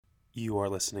You are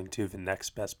listening to the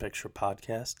Next Best Picture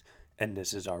podcast, and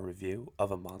this is our review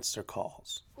of A Monster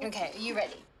Calls. Okay, are you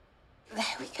ready? There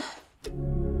we go.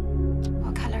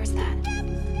 What color is that?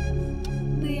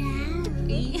 Brown.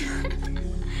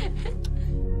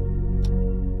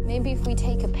 Maybe if we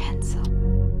take a pencil,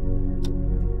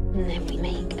 and then we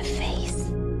make a face.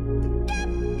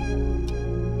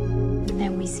 And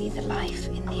then we see the life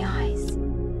in the eyes.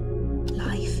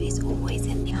 Life is always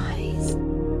in the eyes.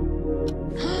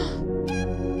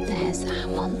 There's our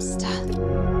monster.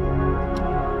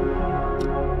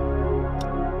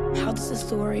 How does the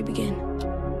story begin?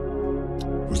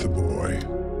 With a boy,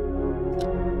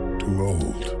 too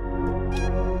old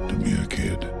to be a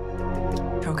kid.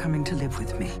 You're coming to live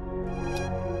with me.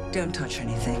 Don't touch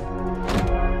anything.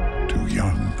 Too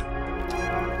young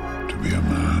to be a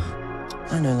man.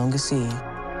 I no longer see you.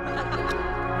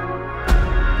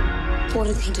 What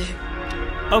did he do?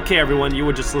 Okay, everyone, you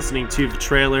were just listening to the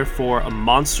trailer for A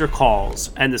Monster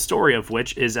Calls, and the story of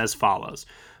which is as follows.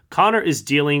 Connor is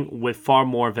dealing with far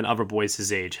more than other boys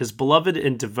his age. His beloved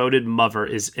and devoted mother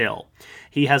is ill.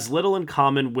 He has little in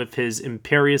common with his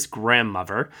imperious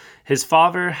grandmother. His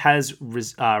father has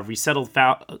resettled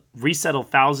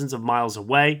thousands of miles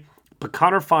away, but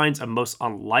Connor finds a most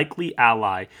unlikely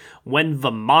ally when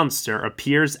the monster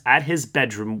appears at his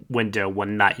bedroom window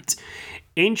one night.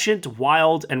 Ancient,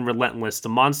 wild, and relentless, the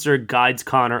monster guides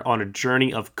Connor on a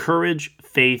journey of courage,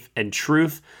 faith, and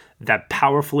truth that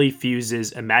powerfully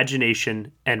fuses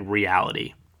imagination and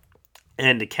reality.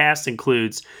 And the cast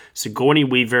includes Sigourney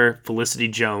Weaver, Felicity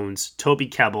Jones, Toby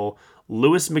Kebbell,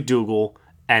 Louis McDougall,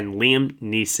 and Liam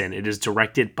Neeson. It is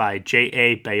directed by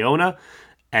J.A. Bayona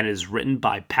and is written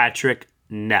by Patrick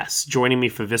Ness. Joining me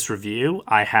for this review,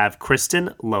 I have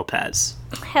Kristen Lopez.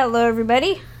 Hello,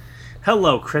 everybody.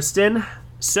 Hello, Kristen.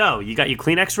 So, you got your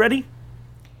Kleenex ready?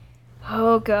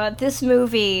 Oh, God, this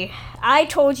movie. I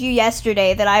told you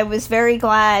yesterday that I was very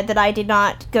glad that I did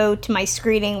not go to my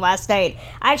screening last night.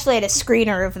 I actually had a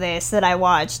screener of this that I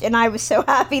watched, and I was so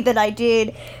happy that I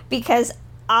did because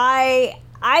I've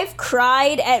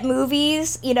cried at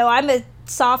movies. You know, I'm a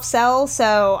soft sell,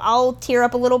 so I'll tear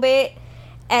up a little bit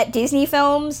at Disney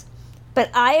films,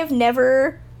 but I have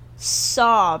never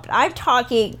sobbed. I'm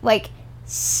talking, like,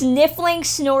 sniffling,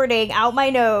 snorting out my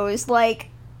nose, like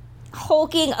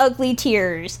hulking ugly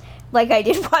tears, like I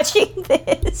did watching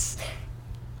this.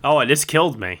 Oh, this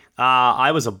killed me.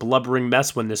 I was a blubbering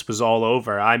mess when this was all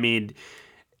over. I mean,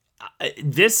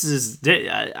 this is...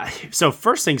 So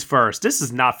first things first, this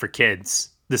is not for kids,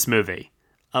 this movie.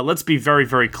 Let's be very,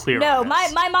 very clear. No,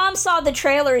 my mom saw the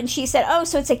trailer and she said, oh,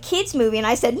 so it's a kid's movie. And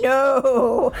I said,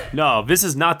 no. No, this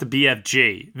is not the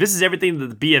BFG. This is everything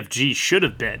that the BFG should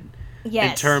have been.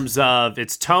 Yes. In terms of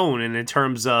its tone and in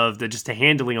terms of the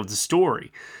handling of the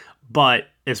story. But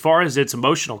as far as its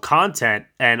emotional content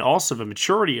and also the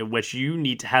maturity of which you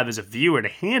need to have as a viewer to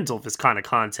handle this kind of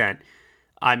content,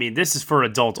 I mean, this is for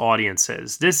adult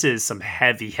audiences. This is some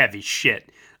heavy, heavy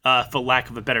shit, for lack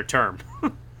of a better term.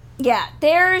 Yeah,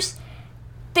 there's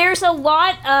a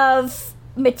lot of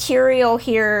material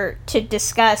here to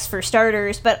discuss for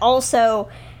starters, but also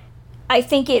I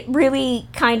think it really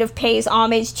kind of pays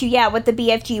homage to, what the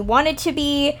BFG wanted to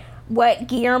be, what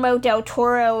Guillermo del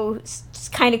Toro's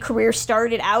kind of career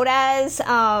started out as.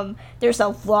 There's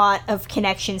a lot of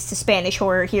connections to Spanish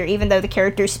horror here, even though the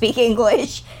characters speak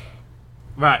English.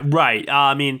 Right.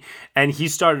 I mean, and he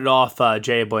started off,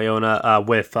 J.A. Bayona,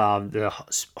 with the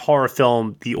horror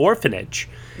film The Orphanage.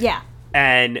 Yeah.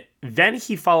 And then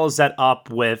he follows that up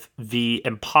with The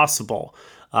Impossible.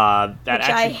 That which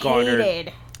actually garnered...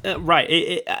 hated. Right.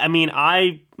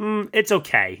 It's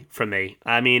okay for me.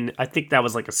 I mean, I think that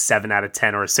was like a 7 out of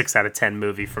 10 or a 6 out of 10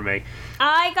 movie for me.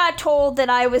 I got told that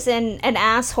I was an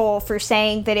asshole for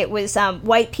saying that it was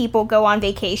white people go on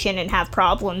vacation and have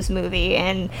problems movie,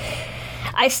 and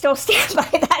I still stand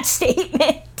by that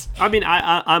statement. I mean,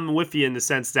 I'm with you in the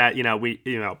sense that,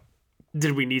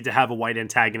 did we need to have a white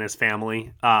antagonist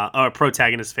family or a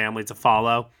protagonist family to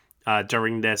follow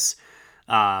during this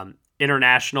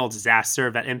international disaster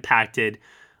that impacted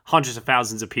hundreds of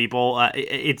thousands of people?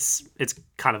 It's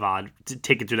kind of odd to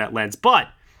take it through that lens, but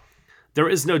there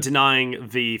is no denying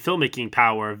the filmmaking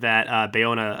power that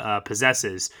Bayona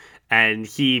possesses, and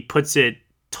he puts it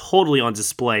totally on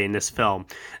display in this film.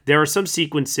 There are some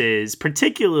sequences,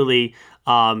 particularly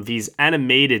these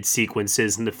animated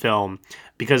sequences in the film,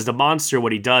 because the monster,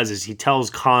 what he does is he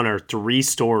tells Connor 3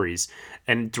 stories,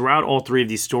 and throughout all 3 of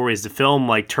these stories, the film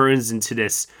turns into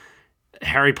this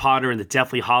Harry Potter and the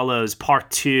Deathly Hallows Part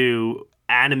 2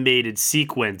 animated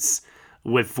sequence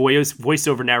with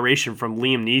voiceover narration from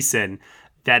Liam Neeson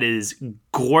that is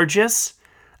gorgeous.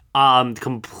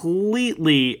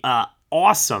 completely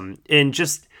awesome in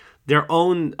just their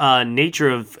own nature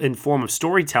of and form of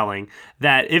storytelling,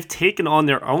 that if taken on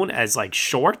their own as like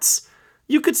shorts,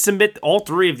 you could submit all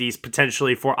three of these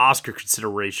potentially for Oscar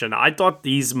consideration. I thought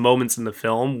these moments in the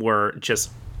film were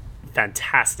just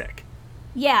fantastic.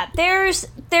 Yeah, there's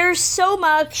so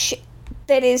much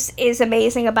that is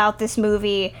amazing about this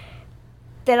movie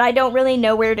that I don't really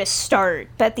know where to start.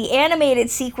 But the animated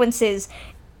sequences,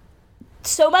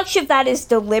 so much of that is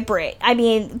deliberate. I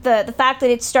mean, the fact that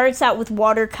it starts out with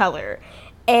watercolor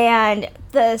and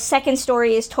the second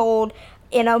story is told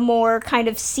in a more kind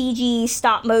of CG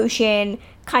stop motion,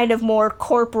 kind of more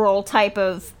corporal type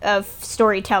of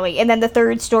storytelling. And then the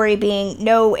third story being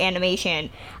no animation.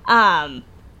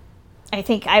 I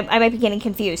think I might be getting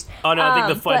confused. Oh no,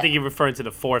 I think you're referring to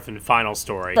the fourth and final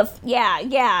story.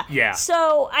 Yeah.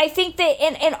 So I think that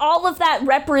and all of that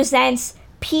represents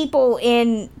people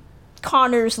in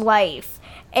Connor's life.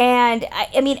 And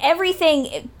I mean,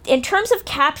 everything in terms of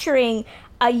capturing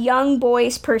a young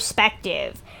boy's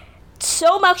perspective,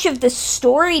 so much of the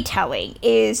storytelling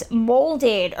is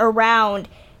molded around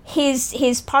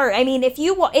his part. I mean,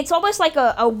 it's almost like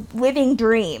a living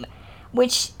dream,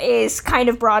 which is kind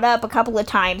of brought up a couple of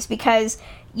times because,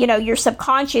 you know, your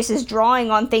subconscious is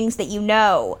drawing on things that you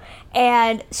know.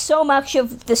 And so much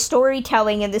of the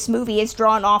storytelling in this movie is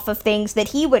drawn off of things that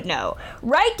he would know.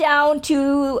 Right down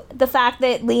to the fact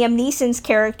that Liam Neeson's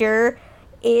character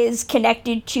is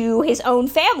connected to his own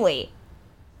family.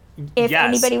 If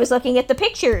anybody was looking at the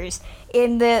pictures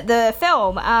in the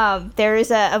film, there is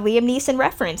a Liam Neeson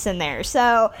reference in there.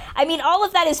 So, I mean, all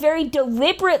of that is very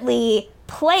deliberately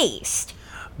placed.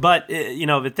 But, you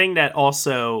know, the thing that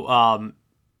also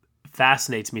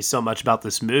fascinates me so much about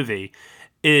this movie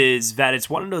is that it's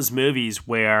one of those movies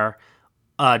where,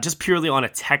 just purely on a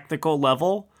technical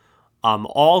level,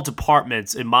 all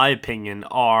departments, in my opinion,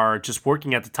 are just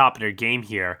working at the top of their game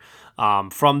here.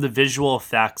 From the visual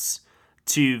effects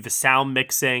to the sound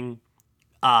mixing,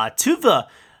 to the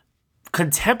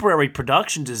contemporary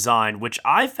production design, which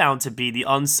I found to be the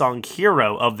unsung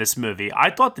hero of this movie.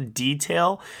 I thought the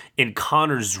detail in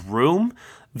Connor's room,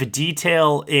 the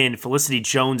detail in Felicity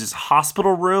Jones's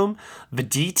hospital room, the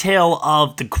detail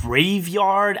of the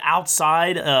graveyard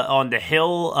outside on the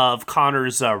hill of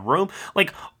Connor's room,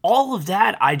 like all of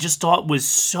that I just thought was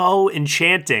so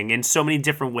enchanting in so many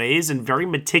different ways and very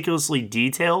meticulously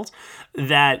detailed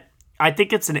that I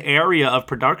think it's an area of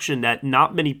production that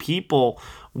not many people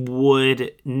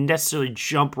would necessarily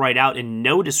jump right out and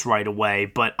notice right away.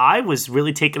 But I was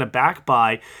really taken aback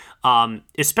by,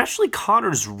 especially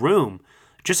Connor's room,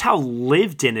 just how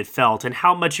lived in it felt and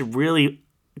how much it really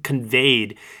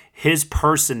conveyed his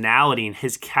personality and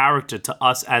his character to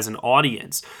us as an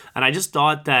audience. And I just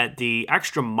thought that the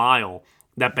extra mile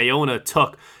that Bayona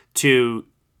took to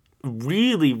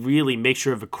really, really make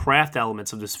sure the craft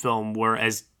elements of this film were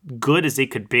as good as they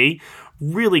could be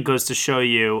really goes to show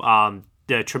you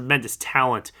the tremendous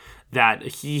talent that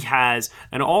he has,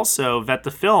 and also that the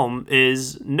film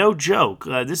is no joke.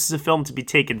 This is a film to be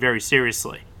taken very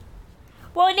seriously.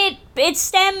 Well, and it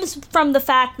stems from the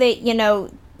fact that, you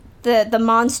know, the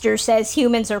monster says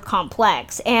humans are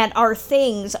complex and our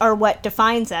things are what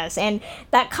defines us, and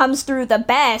that comes through the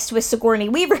best with Sigourney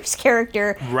Weaver's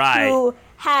character, right, who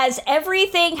has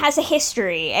a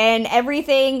history, and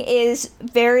everything is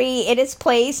very in its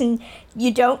place, and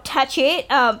you don't touch it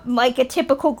like a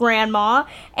typical grandma.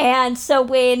 And so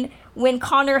when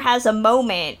Connor has a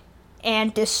moment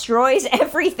and destroys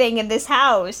everything in this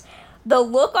house, the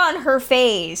look on her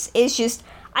face is just,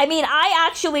 I mean, I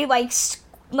actually like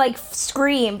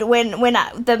screamed when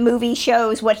the movie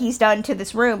shows what he's done to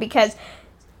this room, because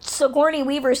Sigourney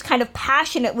Weaver's kind of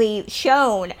passionately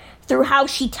shown through how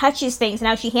she touches things and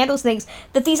how she handles things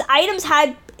that these items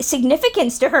had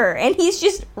significance to her, and he's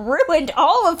just ruined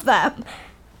all of them.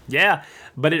 Yeah,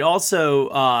 but it also,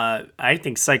 I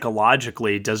think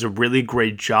psychologically does a really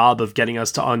great job of getting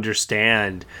us to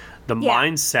understand the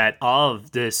mindset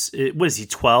of this. Was he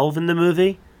 12 in the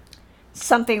movie?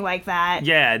 Something like that.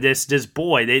 Yeah, this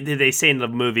boy, they say in the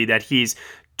movie that he's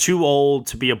too old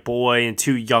to be a boy and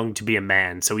too young to be a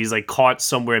man. So he's like caught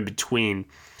somewhere in between.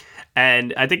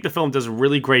 And I think the film does a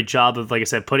really great job of, like I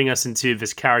said, putting us into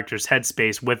this character's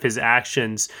headspace with his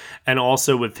actions and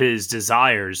also with his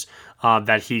desires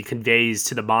that he conveys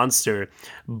to the monster.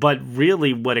 But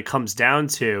really what it comes down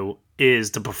to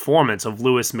is the performance of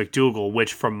Lewis McDougall,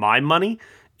 which for my money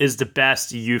is the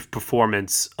best youth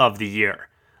performance of the year.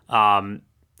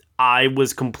 I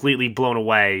was completely blown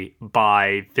away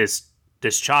by this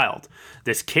child,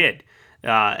 this kid,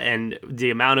 and the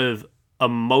amount of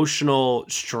emotional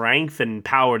strength and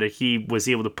power that he was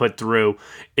able to put through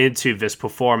into this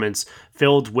performance,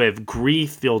 filled with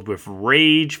grief, filled with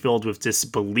rage, filled with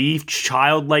disbelief,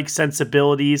 childlike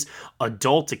sensibilities,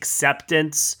 adult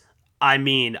acceptance. I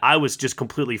mean, I was just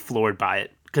completely floored by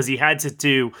it because he had to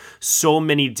do so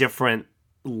many different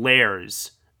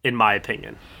layers, in my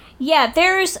opinion. Yeah,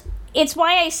 it's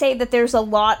why I say that there's a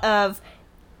lot of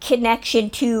connection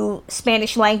to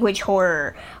Spanish language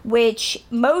horror, which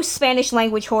most Spanish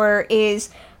language horror is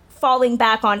falling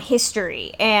back on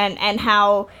history and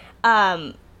how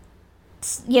Latin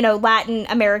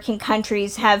American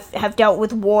countries have dealt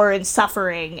with war and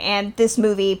suffering, and this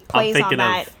movie plays on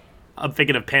that. I'm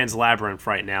thinking of Pan's Labyrinth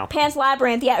right now. Pan's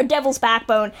Labyrinth, yeah, or Devil's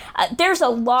Backbone. There's a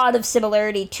lot of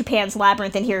similarity to Pan's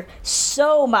Labyrinth in here.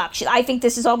 So much. I think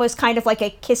this is almost kind of like a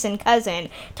kissing cousin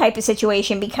type of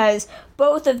situation because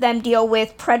both of them deal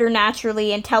with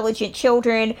preternaturally intelligent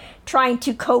children trying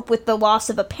to cope with the loss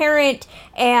of a parent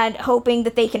and hoping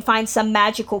that they can find some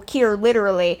magical cure,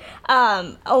 literally.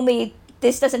 Only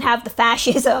this doesn't have the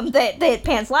fascism that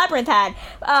Pan's Labyrinth had.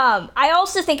 I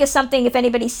also think of something, if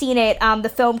anybody's seen it, the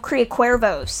film Cría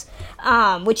Cuervos,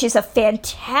 which is a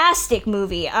fantastic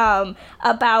movie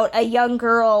about a young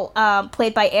girl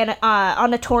played by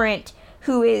Anna Torrent,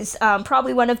 who is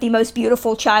probably one of the most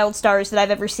beautiful child stars that I've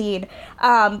ever seen,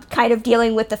 kind of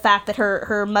dealing with the fact that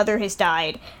her mother has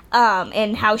died.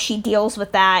 And how she deals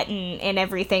with that and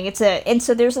everything. And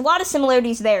so there's a lot of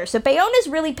similarities there. So Bayona's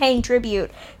really paying tribute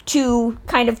to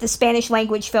kind of the Spanish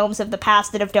language films of the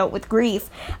past that have dealt with grief.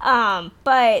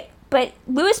 But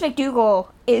Louis McDougall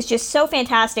is just so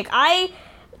fantastic. I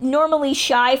normally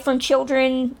shy from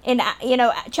children and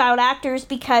child actors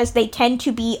because they tend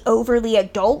to be overly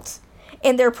adult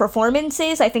in their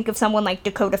performances. I think of someone like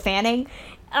Dakota Fanning.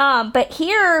 But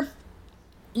here,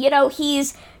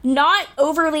 he's not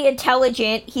overly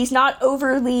intelligent. He's not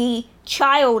overly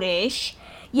childish.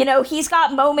 He's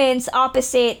got moments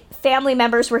opposite family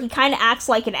members where he kind of acts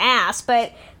like an ass,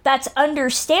 but that's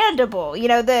understandable.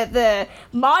 The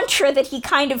mantra that he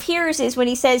kind of hears is when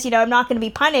he says, I'm not going to be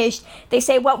punished, they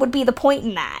say, what would be the point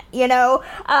in that?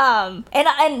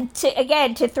 And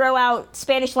to throw out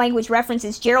Spanish language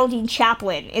references, Geraldine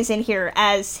Chaplin is in here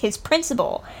as his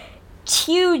principal.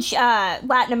 Huge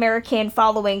Latin American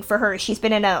following for her. She's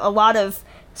been in a lot of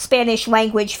Spanish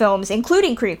language films,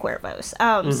 including Cría Cuervos.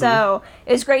 So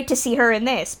it was great to see her in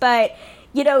this. But,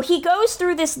 he goes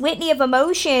through this litany of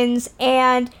emotions,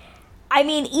 and I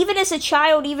mean, even as a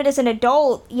child, even as an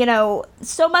adult,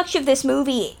 so much of this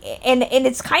movie, and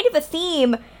it's kind of a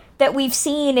theme that we've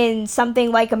seen in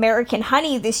something like American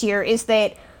Honey this year, is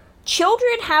that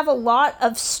children have a lot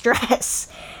of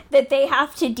stress that they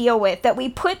have to deal with, that we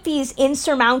put these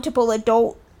insurmountable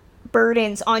adult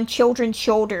burdens on children's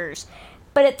shoulders.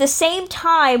 But at the same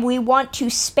time, we want to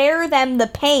spare them the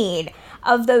pain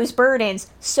of those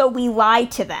burdens, so we lie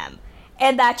to them.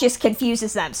 And that just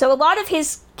confuses them. So a lot of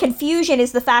his confusion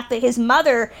is the fact that his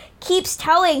mother keeps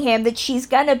telling him that she's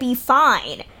gonna be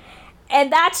fine.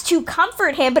 And that's to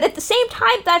comfort him, but at the same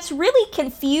time, that's really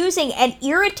confusing and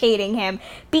irritating him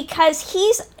because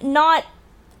he's not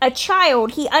a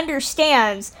child. He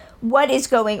understands what is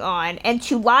going on, and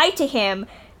to lie to him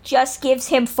just gives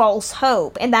him false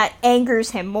hope, and that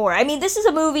angers him more. I mean, this is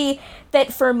a movie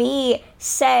that, for me,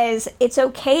 says it's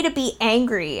okay to be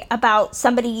angry about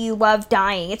somebody you love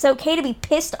dying. It's okay to be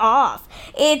pissed off.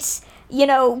 It's,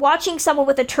 watching someone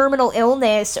with a terminal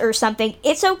illness or something,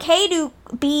 it's okay to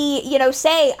be,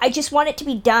 say, I just want it to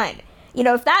be done.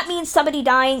 If that means somebody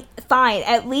dying, fine.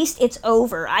 At least it's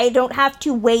over. I don't have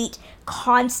to wait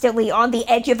constantly on the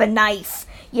edge of a knife,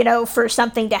 for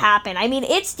something to happen. I mean,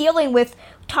 it's dealing with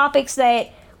topics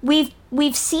that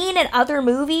we've seen in other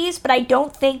movies, but I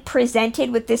don't think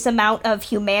presented with this amount of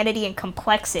humanity and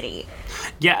complexity.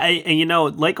 Yeah,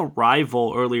 and like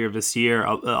Arrival earlier this year,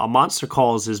 A Monster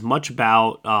Calls is much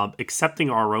about accepting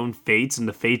our own fates and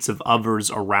the fates of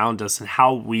others around us and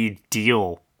how we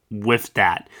deal with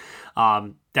that.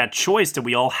 That choice that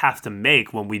we all have to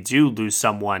make when we do lose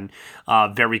someone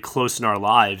very close in our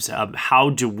lives. How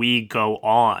do we go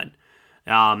on?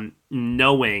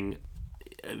 Knowing,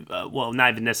 well,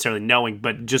 not even necessarily knowing,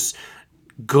 but just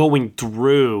going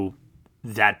through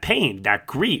that pain, that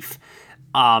grief.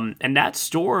 And that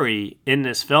story in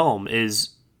this film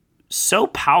is so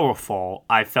powerful,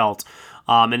 I felt,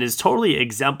 and is totally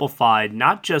exemplified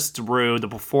not just through the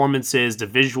performances, the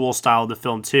visual style of the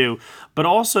film too, but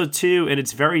also too in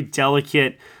its very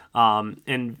delicate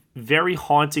and very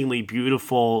hauntingly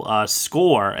beautiful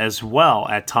score as well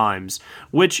at times,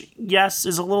 which, yes,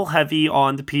 is a little heavy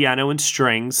on the piano and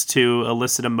strings to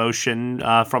elicit emotion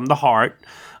from the heart,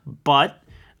 but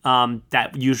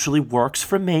That usually works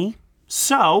for me.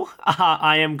 So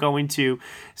I am going to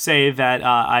say that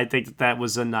I think that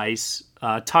was a nice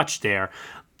touch there.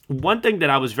 One thing that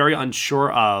I was very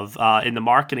unsure of in the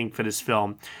marketing for this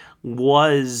film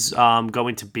was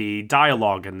going to be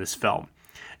dialogue in this film.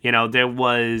 You know, there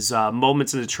was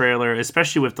moments in the trailer,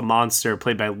 especially with the monster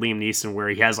played by Liam Neeson, where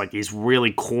he has like these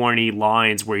really corny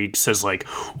lines where he says like,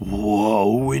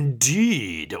 "Whoa,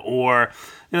 indeed," or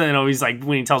he's like,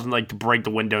 when he tells him like to break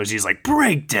the windows, he's like,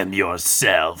 "Break them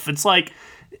yourself." It's like,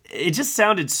 it just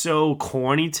sounded so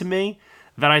corny to me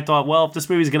that I thought, well, if this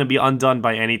movie's going to be undone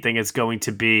by anything, it's going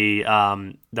to be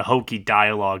the hokey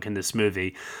dialogue in this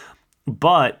movie.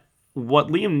 But what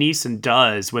Liam Neeson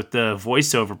does with the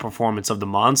voiceover performance of the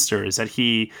monster is that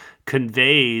he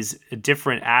conveys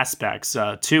different aspects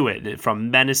to it,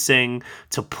 from menacing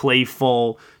to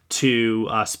playful to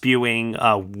spewing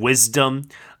wisdom.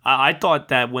 I thought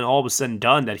that when all was said and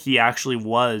done, that he actually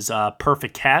was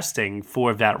perfect casting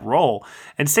for that role.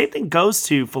 And same thing goes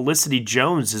to Felicity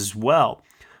Jones as well,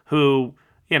 who,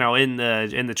 you know, in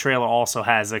the trailer also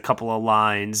has a couple of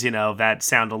lines, you know, that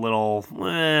sound a little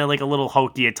like a little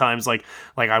hokey at times, like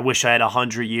 "I wish I had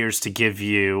 100 years to give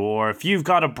you," or "If you've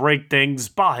got to break things,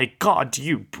 by God, do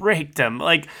you break them?"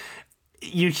 Like,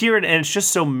 you hear it and it's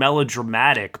just so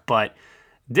melodramatic. But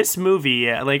this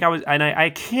movie,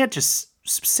 I can't just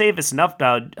say this enough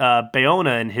about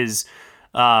Bayona and his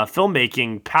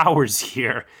filmmaking powers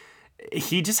here.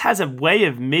 He just has a way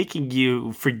of making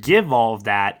you forgive all of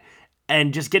that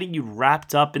and just getting you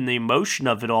wrapped up in the emotion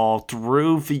of it all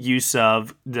through the use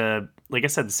of like I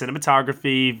said, the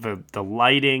cinematography, the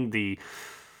lighting,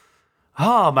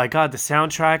 oh my God, the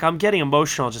soundtrack. I'm getting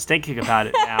emotional just thinking about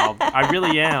it now. I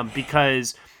really am,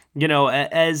 because, you know,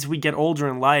 as we get older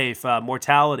in life,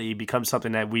 mortality becomes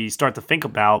something that we start to think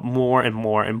about more and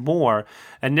more and more.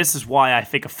 And this is why I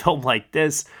think a film like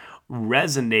this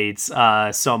resonates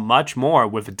so much more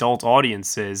with adult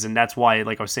audiences, and that's why,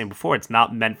 like I was saying before, it's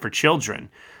not meant for children.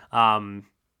 Oh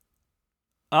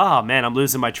man, I'm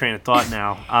losing my train of thought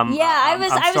now. I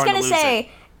was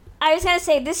gonna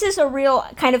say this is a real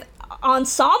kind of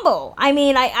ensemble. I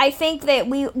mean, I think that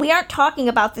we aren't talking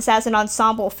about this as an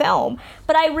ensemble film,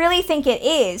 but I really think it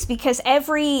is, because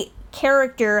every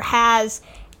character has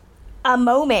a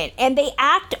moment and they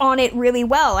act on it really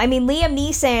well. I mean, Liam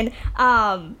Neeson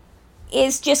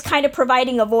is just kind of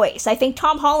providing a voice. I think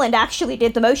Tom Holland actually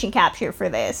did the motion capture for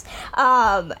this.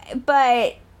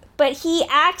 But he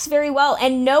acts very well,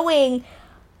 and knowing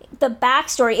the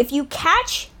backstory, if you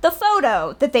catch the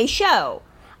photo that they show,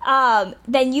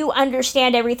 then you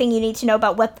understand everything you need to know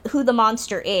about who the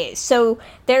monster is. So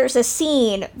there's a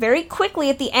scene very quickly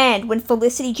at the end when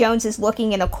Felicity Jones is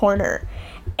looking in a corner,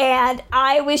 and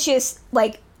I was just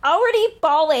like already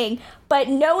bawling, but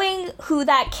knowing who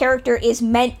that character is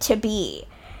meant to be,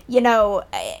 you know,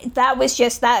 that was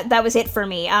just that was it for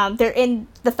me. There, in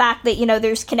the fact that, you know,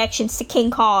 there's connections to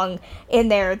King Kong in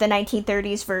there, the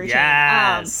 1930s version.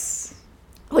 Yes.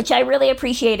 Which I really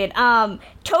appreciated.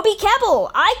 Toby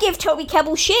Kebbell. I give Toby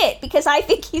Kebbell shit because I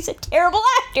think he's a terrible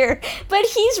actor, but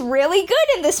he's really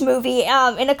good in this movie,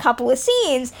 in a couple of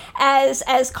scenes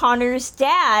as Connor's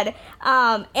dad.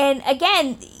 And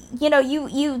again, you know,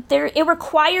 it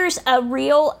requires a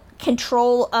real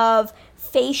control of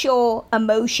facial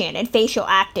emotion and facial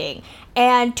acting.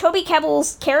 And Toby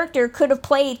Kebbell's character could have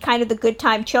played kind of the good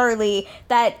time Charlie,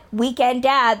 that weekend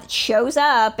dad that shows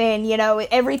up and, you know,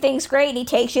 everything's great and he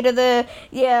takes you to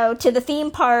the theme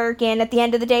park, and at the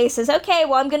end of the day says, "Okay,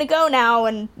 well, I'm gonna go now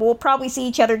and we'll probably see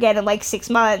each other again in like 6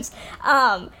 months."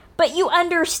 But you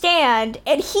understand,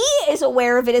 and he is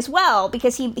aware of it as well,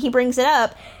 because he brings it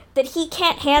up, that he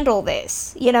can't handle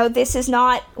this. You know, this is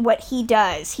not what he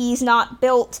does. He's not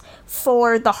built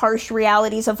for the harsh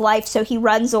realities of life, so he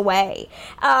runs away.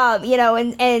 You know,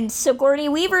 and Sigourney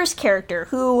Weaver's character,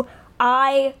 who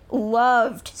I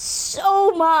loved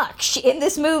so much in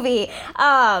this movie.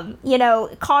 You know,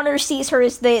 Connor sees her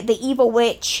as the evil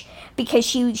witch because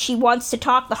she wants to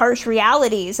talk the harsh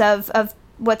realities of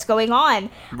what's going on.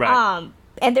 Right.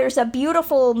 And there's a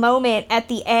beautiful moment at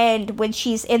the end when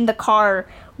she's in the car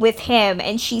with him,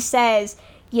 and she says,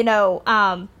 you know,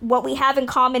 what we have in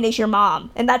common is your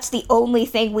mom, and that's the only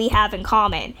thing we have in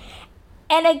common.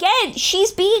 And again,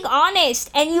 she's being honest,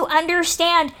 and you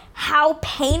understand how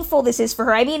painful this is for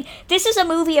her. I mean, this is a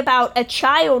movie about a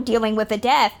child dealing with a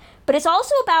death, but it's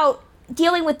also about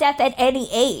dealing with death at any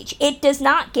age. It does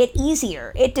not get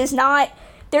easier. It does not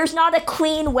there's not a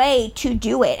clean way to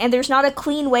do it, and there's not a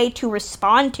clean way to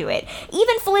respond to it.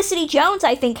 Even Felicity Jones,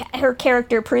 I think her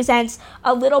character presents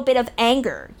a little bit of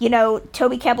anger. You know,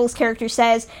 Toby Kebbell's character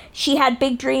says she had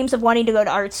big dreams of wanting to go to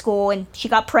art school, and she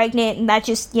got pregnant, and that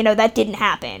just, you know, that didn't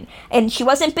happen. And she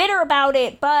wasn't bitter about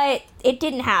it, but it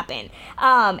didn't happen.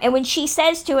 And when she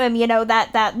says to him, you know,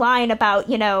 that line about,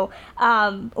 you know,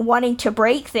 wanting to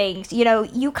break things, you know,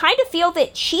 you kind of feel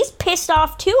that she's pissed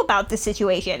off too about the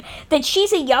situation, that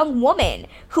she's a young woman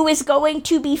who is going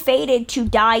to be fated to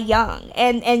die young,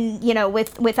 and you know,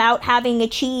 without having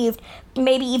achieved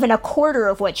maybe even a quarter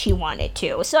of what she wanted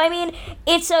to. So I mean,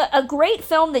 it's a great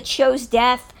film that shows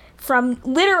death from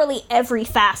literally every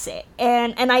facet,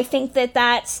 and I think that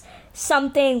that's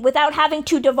something, without having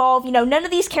to devolve, you know, none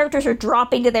of these characters are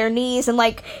dropping to their knees and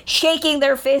like shaking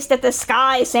their fist at the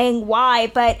sky saying why,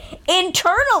 but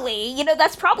internally, you know,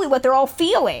 that's probably what they're all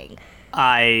feeling.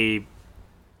 I'm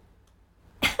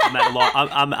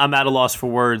at a loss for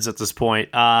words at this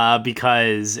point,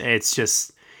 because it's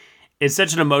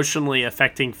such an emotionally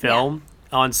affecting film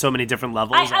on so many different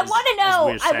levels. I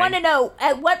want to know,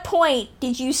 at what point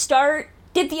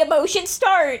did the emotion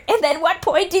start, and then what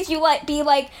point did you be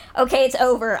like, okay, it's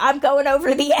over, I'm going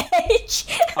over the edge?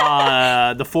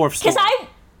 The fourth story.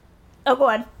 Go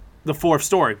on. The fourth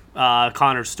story,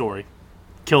 Connor's story,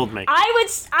 killed me.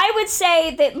 I would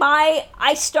say that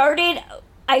I started,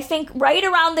 I think, right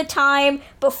around the time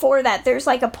before that. There's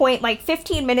like a point, like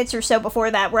 15 minutes or so before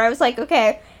that, where I was like,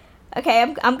 okay,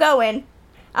 I'm going.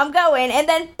 And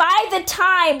then by the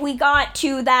time we got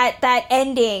to that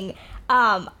ending,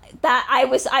 that I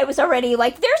was already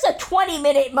like, there's a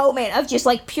 20-minute moment of just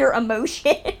like pure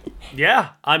emotion. Yeah,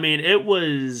 I mean, it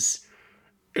was.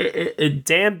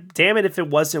 Damn it if it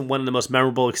wasn't one of the most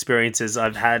memorable experiences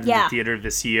I've had in the theater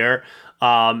this year.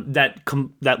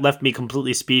 That left me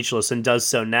completely speechless, and does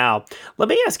so now. Let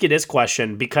me ask you this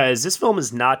question, because this film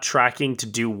is not tracking to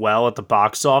do well at the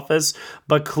box office,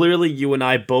 but clearly you and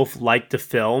I both like the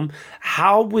film.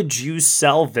 How would you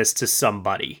sell this to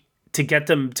somebody to get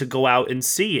them to go out and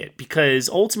see it? Because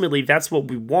ultimately that's what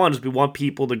we want, is we want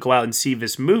people to go out and see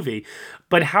this movie.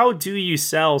 But how do you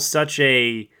sell such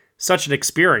an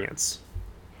experience?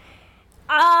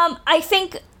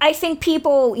 I think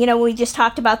people, you know, we just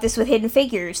talked about this with Hidden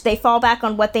Figures, they fall back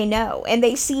on what they know, and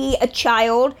they see a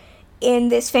child in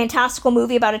this fantastical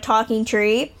movie about a talking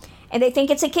tree, and they think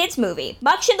it's a kid's movie,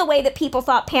 much in the way that people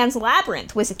thought Pan's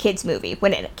Labyrinth was a kid's movie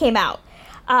when it came out.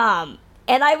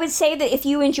 And I would say that if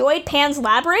you enjoyed Pan's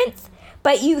Labyrinth,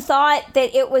 but you thought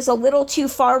that it was a little too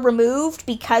far removed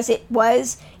because it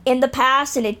was in the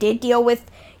past and it did deal with,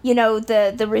 you know,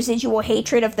 the residual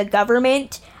hatred of the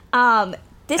government,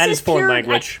 this and is foreign pure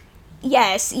language.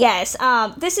 Yes.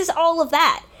 This is all of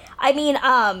that. I mean,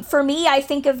 for me, I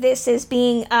think of this as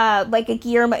being like a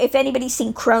Guillermo. If anybody's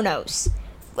seen Cronos,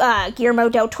 Guillermo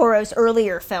del Toro's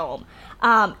earlier film,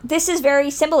 this is very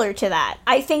similar to that.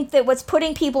 I think that what's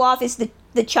putting people off is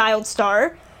the child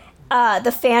star,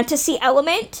 the fantasy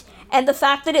element, and the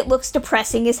fact that it looks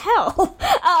depressing as hell.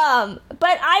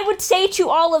 But I would say to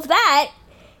all of that,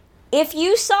 if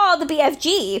you saw the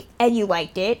BFG and you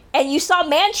liked it, and you saw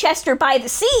Manchester by the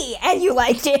Sea and you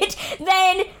liked it,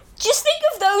 then just think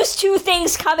of those two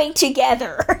things coming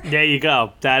together. There you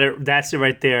go. That's it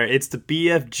right there. It's the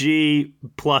BFG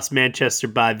plus Manchester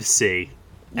by the Sea.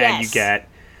 Yes. And you get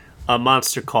A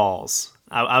Monster Calls.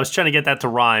 I was trying to get that to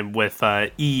rhyme with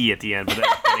E at the end, but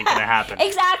that ain't going to happen.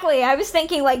 Exactly. I was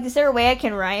thinking, like, is there a way I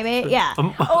can rhyme it? Yeah. A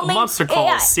Monster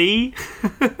Calls, see?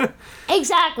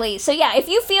 Exactly. So, yeah, if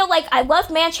you feel like I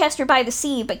love Manchester by the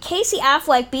Sea, but Casey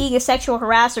Affleck being a sexual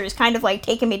harasser is kind of, like,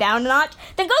 taking me down a notch,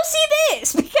 then go see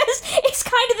this, because it's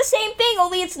kind of the same thing,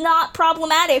 only it's not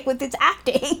problematic with its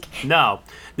acting. No.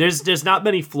 There's not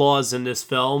many flaws in this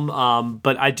film,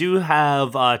 but I do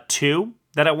have two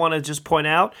that I want to just point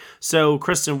out. So,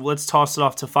 Kristen, let's toss it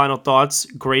off to final thoughts,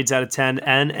 grades out of 10,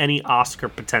 and any Oscar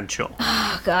potential.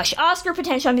 Oh, gosh. Oscar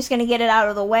potential, I'm just going to get it out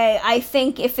of the way. I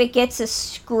think if it gets a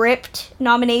script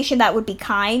nomination, that would be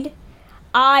kind.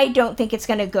 I don't think it's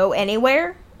going to go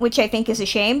anywhere, which I think is a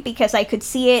shame, because I could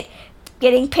see it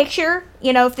getting picture,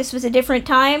 you know, if this was a different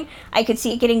time. I could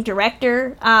see it getting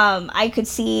director. I could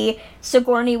see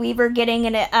Sigourney Weaver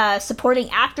getting a supporting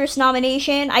actress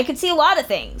nomination. I could see a lot of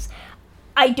things.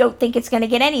 I don't think it's going to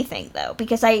get anything, though,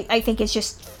 because I think it's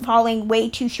just falling way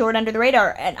too short under the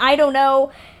radar. And I don't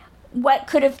know what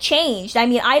could have changed. I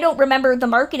mean, I don't remember the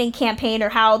marketing campaign or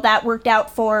how that worked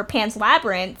out for Pan's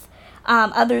Labyrinth,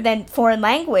 other than foreign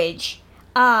language.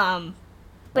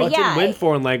 But well, it didn't win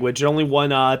foreign language. It only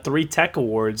won 3 tech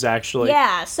awards, actually.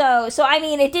 Yeah, so I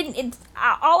mean, it didn't.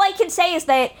 All I can say is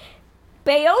that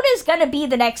Bayona's gonna be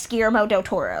the next Guillermo del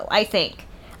Toro, I think.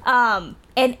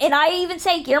 And I even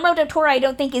say Guillermo del Toro I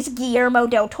don't think is Guillermo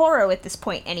del Toro at this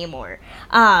point anymore.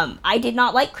 I did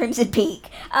not like Crimson Peak.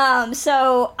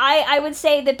 So I would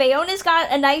say that Bayona's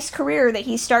got a nice career that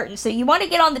he's starting, so you want to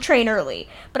get on the train early.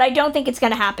 But I don't think it's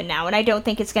going to happen now, and I don't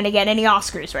think it's going to get any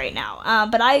Oscars right now.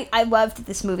 But I loved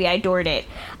this movie. I adored it.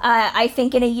 I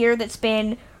think in a year that's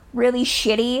been really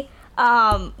shitty,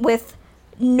 with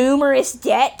numerous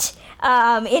debt,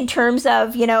 in terms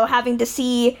of, having to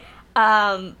see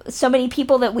so many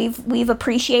people that we've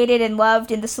appreciated and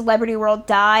loved in the celebrity world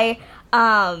die.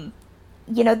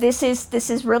 This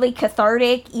is really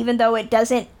cathartic, even though it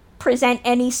doesn't present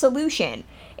any solution.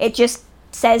 It just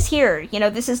says here,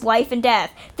 this is life and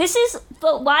death. This is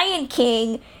the Lion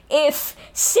King if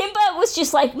Simba was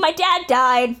just like, my dad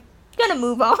died, gonna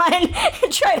move on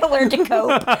and try to learn to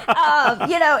cope.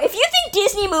 If you think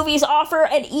Disney movies offer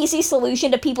an easy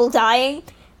solution to people dying,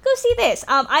 go see this.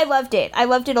 I loved it. I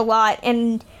loved it a lot.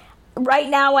 And right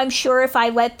now, I'm sure if I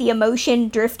let the emotion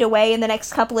drift away in the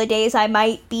next couple of days, I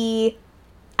might be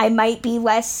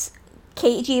less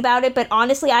cagey about it. But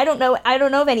honestly, I don't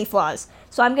know of any flaws.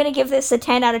 So I'm gonna give this a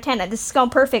 10 out of 10. This is going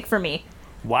perfect for me.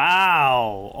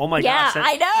 Wow. Oh my gosh. Yeah,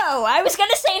 I know. I was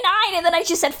gonna say 9, and then I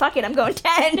just said, fuck it, I'm going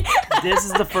 10. This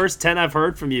is the first 10 I've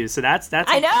heard from you. So that's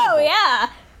I know, yeah.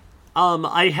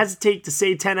 I hesitate to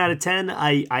say 10 out of 10.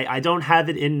 I don't have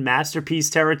it in masterpiece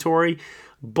territory,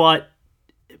 but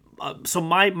so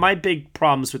my big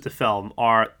problems with the film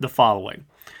are the following.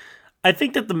 I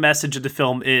think that the message of the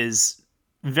film is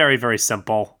very, very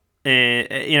simple, when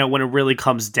it really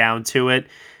comes down to it.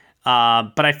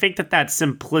 But I think that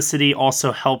simplicity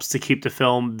also helps to keep the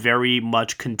film very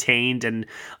much contained and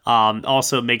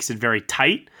also makes it very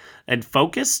tight and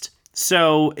focused.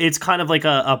 So it's kind of like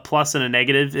a plus and a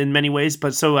negative in many ways.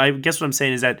 But so I guess what I'm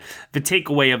saying is that the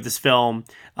takeaway of this film,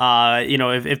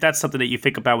 if that's something that you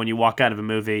think about when you walk out of a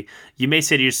movie, you may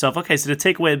say to yourself, okay, so the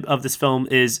takeaway of this film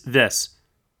is this,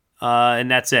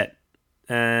 and that's it.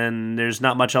 And there's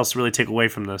not much else to really take away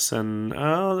from this. And,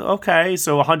 okay,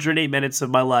 so 108 minutes of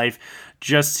my life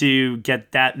just to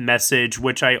get that message,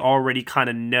 which I already kind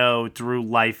of know through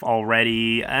life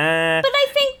already. But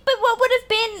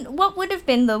what would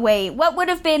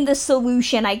have been the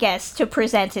solution, I guess, to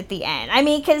present at the end? I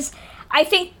mean, because I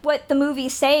think what the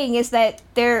movie's saying is that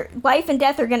their life and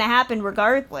death are going to happen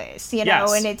regardless,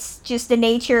 Yes. And it's just the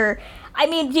nature. I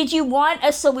mean, did you want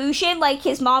a solution like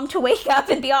his mom to wake up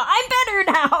and be all, I'm better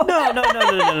now?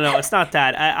 No. It's not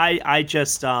that. I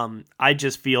just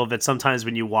feel that sometimes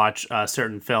when you watch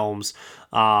certain films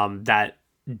that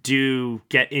do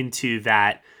get into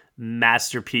that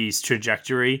masterpiece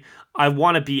trajectory, I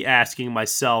want to be asking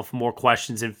myself more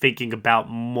questions and thinking about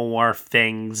more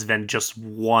things than just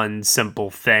one simple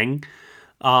thing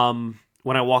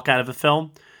when I walk out of a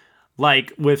film.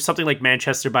 Like with something like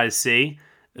Manchester by the Sea,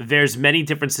 there's many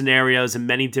different scenarios and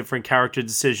many different character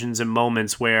decisions and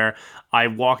moments where I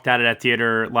walked out of that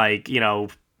theater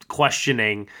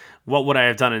questioning what would I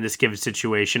have done in this given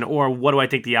situation, or what do I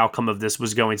think the outcome of this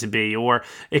was going to be, or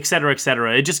et cetera, et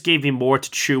cetera. It just gave me more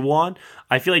to chew on.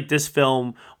 I feel like this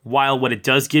film, while what it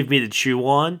does give me to chew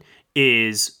on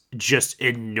is just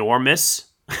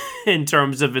enormous in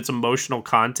terms of its emotional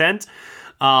content,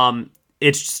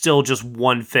 it's still just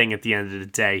one thing at the end of the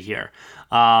day here.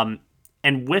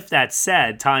 And with that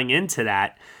said, tying into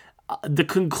that, the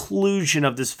conclusion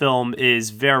of this film is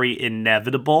very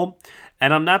inevitable.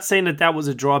 And I'm not saying that was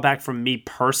a drawback from me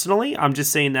personally. I'm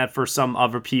just saying that for some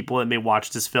other people that may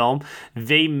watch this film,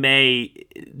 they may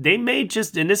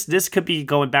just, and this could be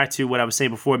going back to what I was saying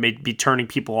before, may be turning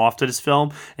people off to this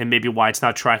film and maybe why it's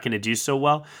not tracking to do so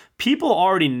well. People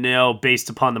already know, based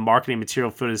upon the marketing material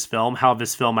for this film, how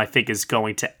this film, I think, is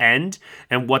going to end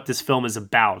and what this film is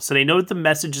about. So they know that the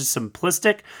message is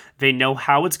simplistic. They know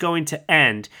how it's going to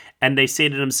end. And they say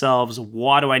to themselves,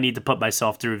 why do I need to put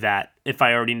myself through that if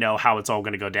I already know how it's all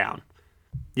going to go down?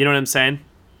 You know what I'm saying?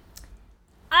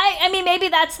 I mean, maybe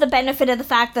that's the benefit of the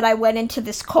fact that I went into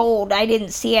this cold. I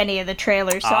didn't see any of the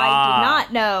trailers, so I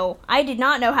did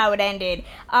not know how it ended.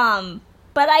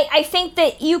 But I think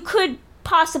that you could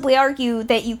possibly argue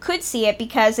that you could see it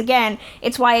because, again,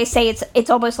 it's why I say it's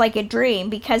almost like a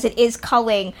dream, because it is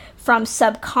culling from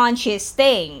subconscious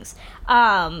things.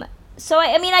 So,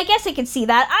 I mean, I guess I could see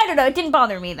that. I don't know. It didn't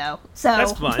bother me, though. So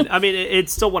that's fine. I mean,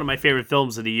 it's still one of my favorite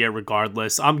films of the year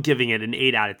regardless. I'm giving it an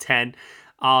 8 out of 10.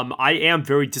 I am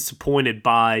very disappointed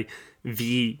by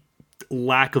the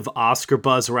lack of Oscar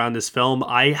buzz around this film.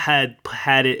 I had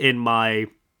it in my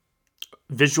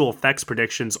visual effects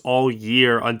predictions all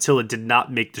year until it did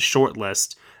not make the short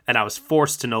list, and I was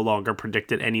forced to no longer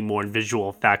predict it anymore in visual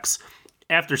effects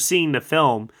after seeing the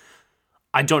film,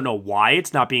 I don't know why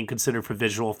it's not being considered for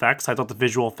visual effects. I thought the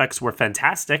visual effects were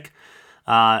fantastic.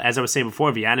 As I was saying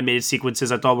before, the animated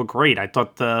sequences I thought were great. I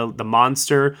thought the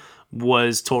monster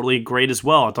was totally great as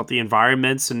well. I thought the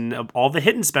environments and all the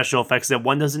hidden special effects that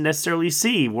one doesn't necessarily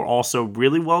see were also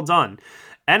really well done.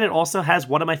 And it also has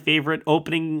one of my favorite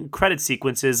opening credit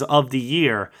sequences of the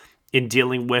year in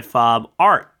dealing with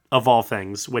art, of all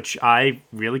things, which I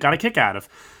really got a kick out of.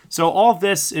 So all of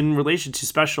this in relation to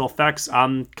special effects,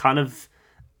 I'm kind of,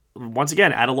 once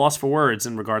again, at a loss for words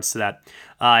in regards to that.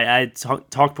 I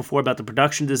talked before about the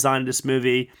production design of this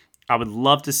movie. I would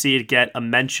love to see it get a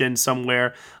mention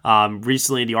somewhere.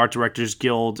 Recently, the Art Directors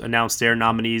Guild announced their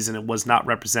nominees, and it was not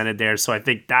represented there. So I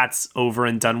think that's over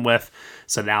and done with.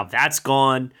 So now that's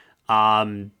gone.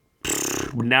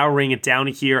 Narrowing it down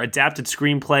here, adapted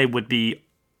screenplay would be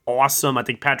awesome. I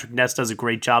think Patrick Ness does a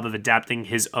great job of adapting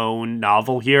his own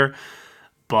novel here.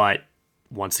 But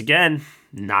once again,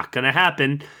 not going to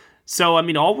happen. So, I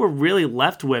mean, all we're really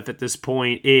left with at this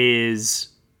point is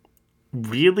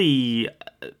really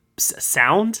a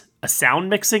sound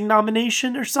mixing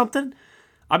nomination or something.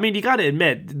 I mean, you got to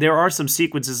admit, there are some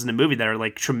sequences in the movie that are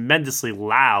like tremendously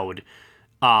loud.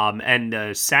 And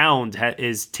the sound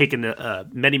is taken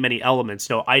many, many elements.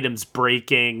 You know, items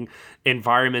breaking,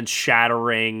 environments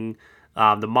shattering,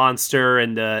 the monster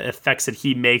and the effects that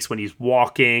he makes when he's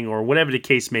walking or whatever the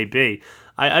case may be.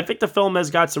 I think the film has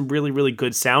got some really, really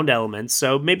good sound elements.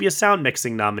 So maybe a sound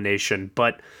mixing nomination.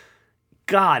 But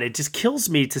God, it just kills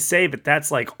me to say that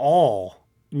that's like all.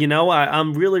 You know,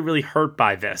 I'm really, really hurt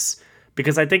by this.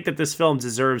 Because I think that this film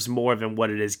deserves more than what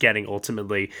it is getting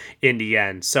ultimately in the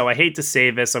end. So I hate to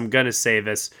say this. I'm going to say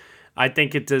this. I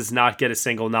think it does not get a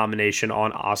single nomination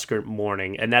on Oscar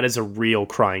morning. And that is a real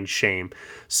crying shame.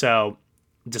 So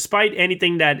despite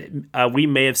anything that we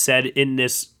may have said in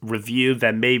this review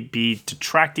that may be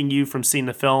detracting you from seeing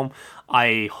the film,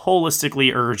 I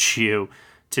holistically urge you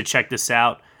to check this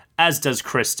out, as does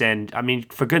Kristen. I mean,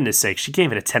 for goodness sake, she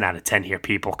gave it a 10 out of 10 here,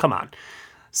 people. Come on.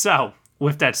 So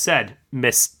with that said,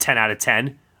 Miss 10 out of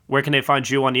 10, where can they find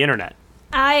you on the internet?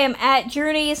 I am at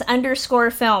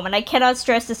Journeys_film, and I cannot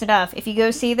stress this enough. If you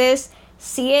go see this,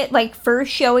 see it like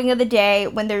first showing of the day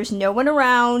when there's no one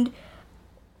around.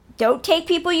 Don't take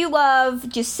people you love.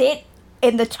 Just sit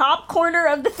in the top corner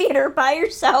of the theater by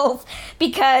yourself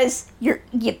because you're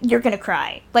gonna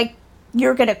cry. Like,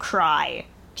 you're gonna cry.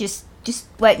 Just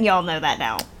letting y'all know that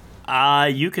now.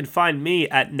 You can find me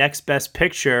at Next Best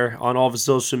Picture on all the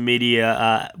social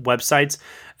media websites.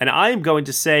 And I am going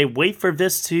to say, wait for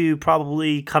this to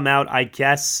probably come out, I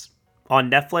guess,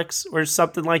 on Netflix or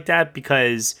something like that.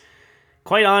 Because,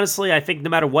 quite honestly, I think no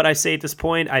matter what I say at this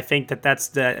point, I think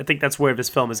that's where this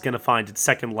film is going to find its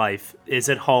second life. Is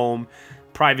at home,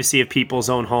 privacy of people's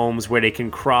own homes where they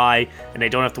can cry and they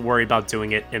don't have to worry about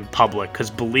doing it in public. Because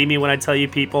believe me when I tell you,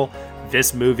 people,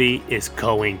 this movie is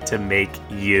going to make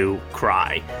you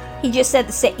cry. He just said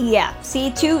yeah.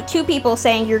 See, two people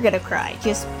saying you're gonna cry.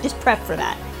 Just prep for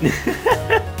that.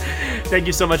 Thank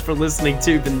you so much for listening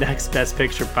to the Next Best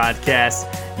Picture podcast.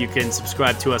 You can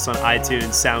subscribe to us on iTunes,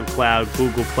 SoundCloud,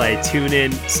 Google Play,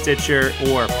 TuneIn, Stitcher,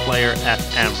 or Player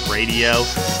FM Radio.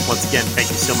 Once again, thank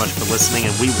you so much for listening,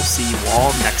 and we will see you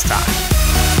all next time.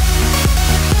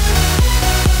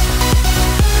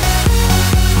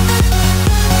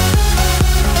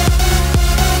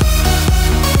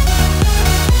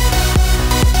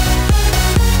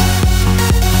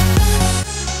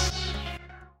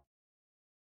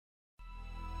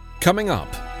 Coming up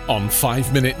on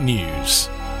 5 Minute News,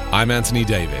 I'm Anthony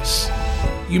Davis.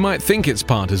 You might think it's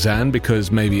partisan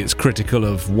because maybe it's critical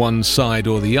of one side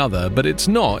or the other, but it's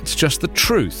not, it's just the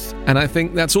truth. And I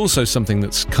think that's also something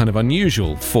that's kind of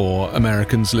unusual for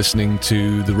Americans listening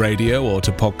to the radio or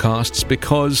to podcasts,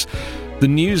 because the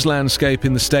news landscape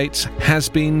in the States has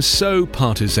been so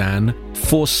partisan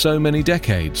for so many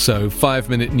decades. So 5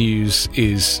 Minute News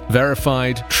is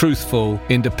verified, truthful,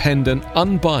 independent,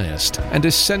 unbiased, and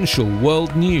essential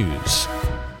world news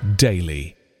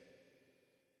daily.